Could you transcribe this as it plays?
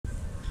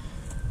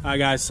Alright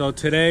guys, so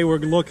today we're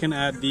looking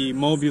at the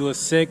Mobula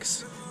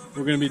 6.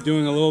 We're going to be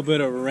doing a little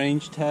bit of a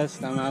range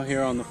test. I'm out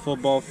here on the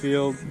football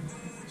field,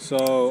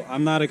 so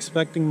I'm not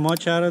expecting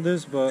much out of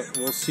this, but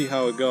we'll see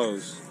how it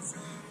goes.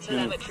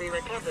 Telemetry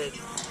recovered.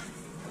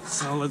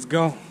 So let's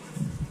go.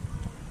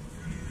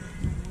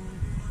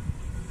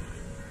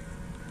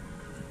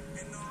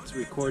 Let's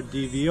record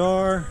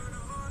DVR.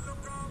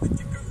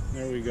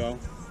 There we go.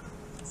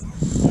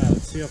 Alright,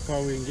 let's see how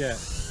far we can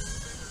get.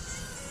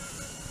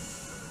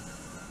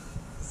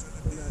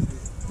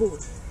 I'm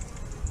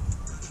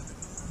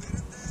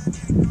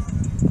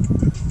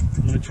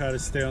going to try to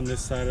stay on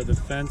this side of the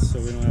fence so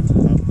we don't have to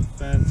hop the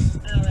fence.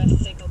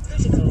 RF signal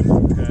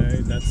critical. Okay,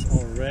 that's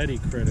already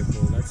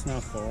critical. That's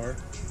not far.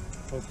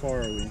 How far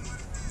are we?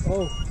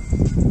 Oh!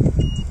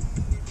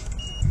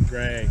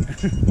 Great.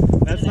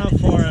 That's not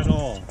far at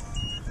all.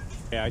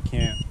 Yeah, I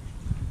can't.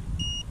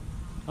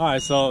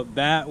 Alright, so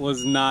that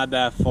was not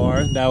that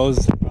far. That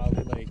was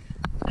probably like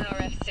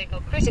RF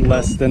signal critical.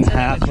 less than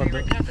half of the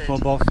recovered.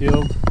 football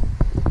field.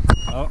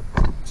 Oh,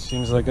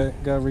 seems like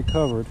it got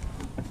recovered.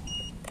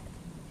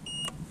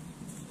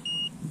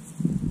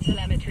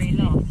 Telemetry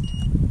lost.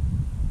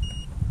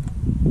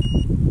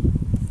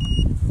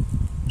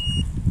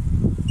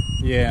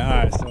 Yeah,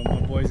 alright, so my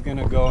boy's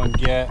gonna go and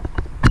get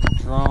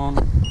drone,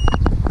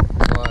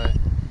 but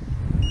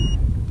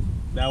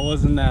that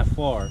wasn't that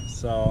far.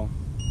 So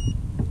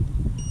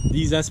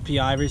these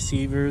SPI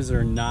receivers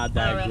are not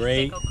that RF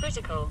great. signal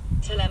critical.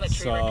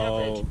 Telemetry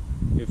recovered. So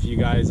if you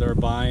guys are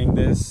buying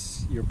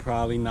this, you're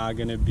probably not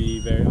gonna be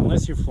very,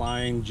 unless you're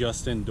flying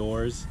just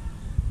indoors,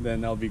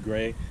 then that'll be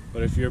great.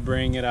 But if you're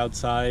bringing it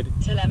outside,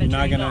 Telemetry you're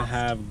not gonna lost.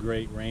 have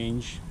great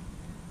range.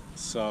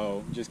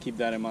 So just keep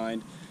that in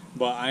mind.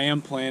 But I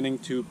am planning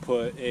to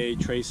put a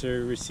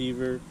tracer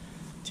receiver,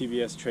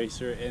 TBS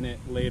tracer, in it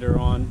later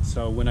on.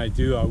 So when I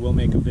do, I will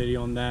make a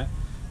video on that,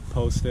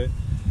 post it.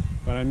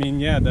 But I mean,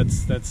 yeah,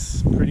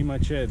 that's pretty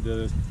much it.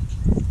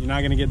 You're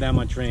not gonna get that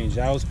much range.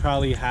 That was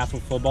probably half a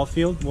football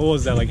field. What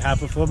was that, like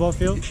half a football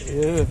field?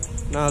 Yeah,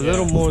 a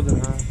little more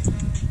than half.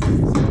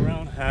 So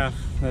around half,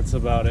 that's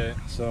about it.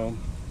 So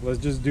let's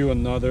just do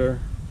another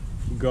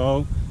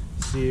go,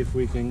 see if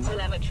we can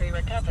Telemetry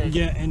recovered.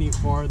 get any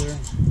farther.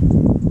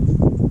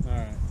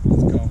 Alright,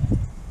 let's go.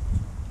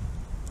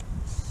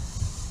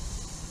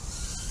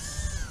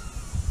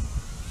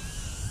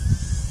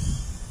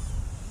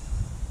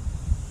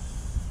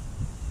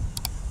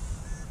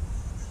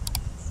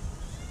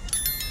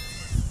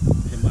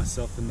 Hit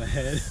myself in the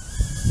head.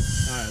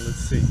 Alright, let's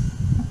see.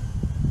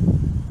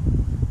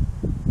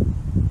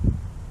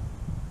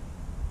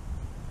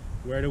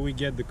 Where do we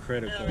get the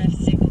critical?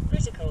 RF signal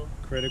critical.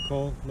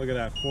 Critical, look at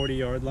that,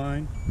 40-yard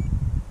line.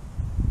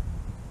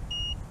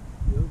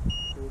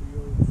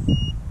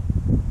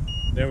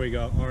 There we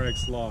go,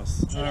 RX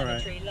lost.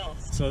 Alright, Telemetry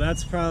lost. so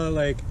that's probably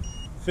like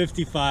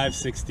 55,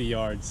 60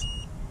 yards.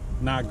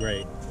 Not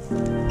great.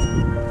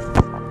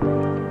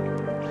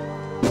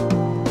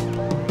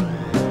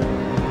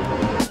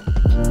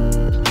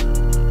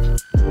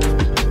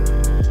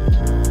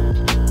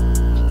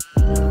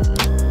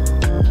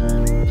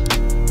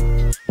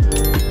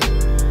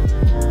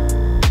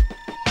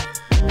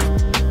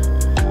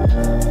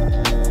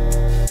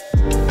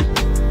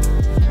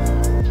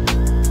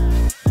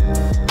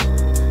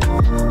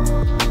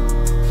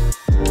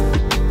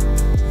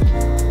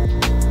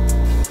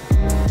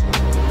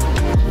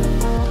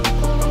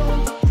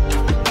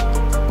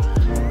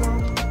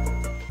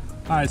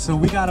 Alright, so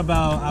we got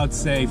about, I would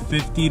say,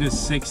 50 to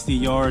 60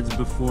 yards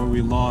before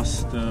we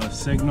lost the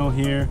signal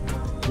here,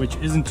 which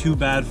isn't too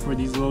bad for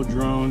these little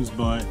drones,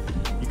 but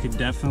you could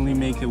definitely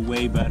make it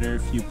way better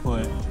if you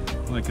put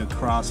like a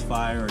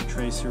crossfire or a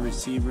tracer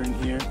receiver in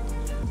here.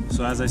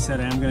 So as I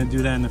said, I am going to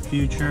do that in the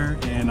future,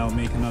 and I'll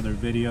make another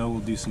video. We'll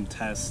do some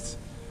tests,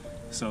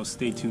 so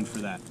stay tuned for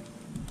that.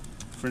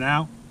 For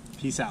now,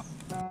 peace out.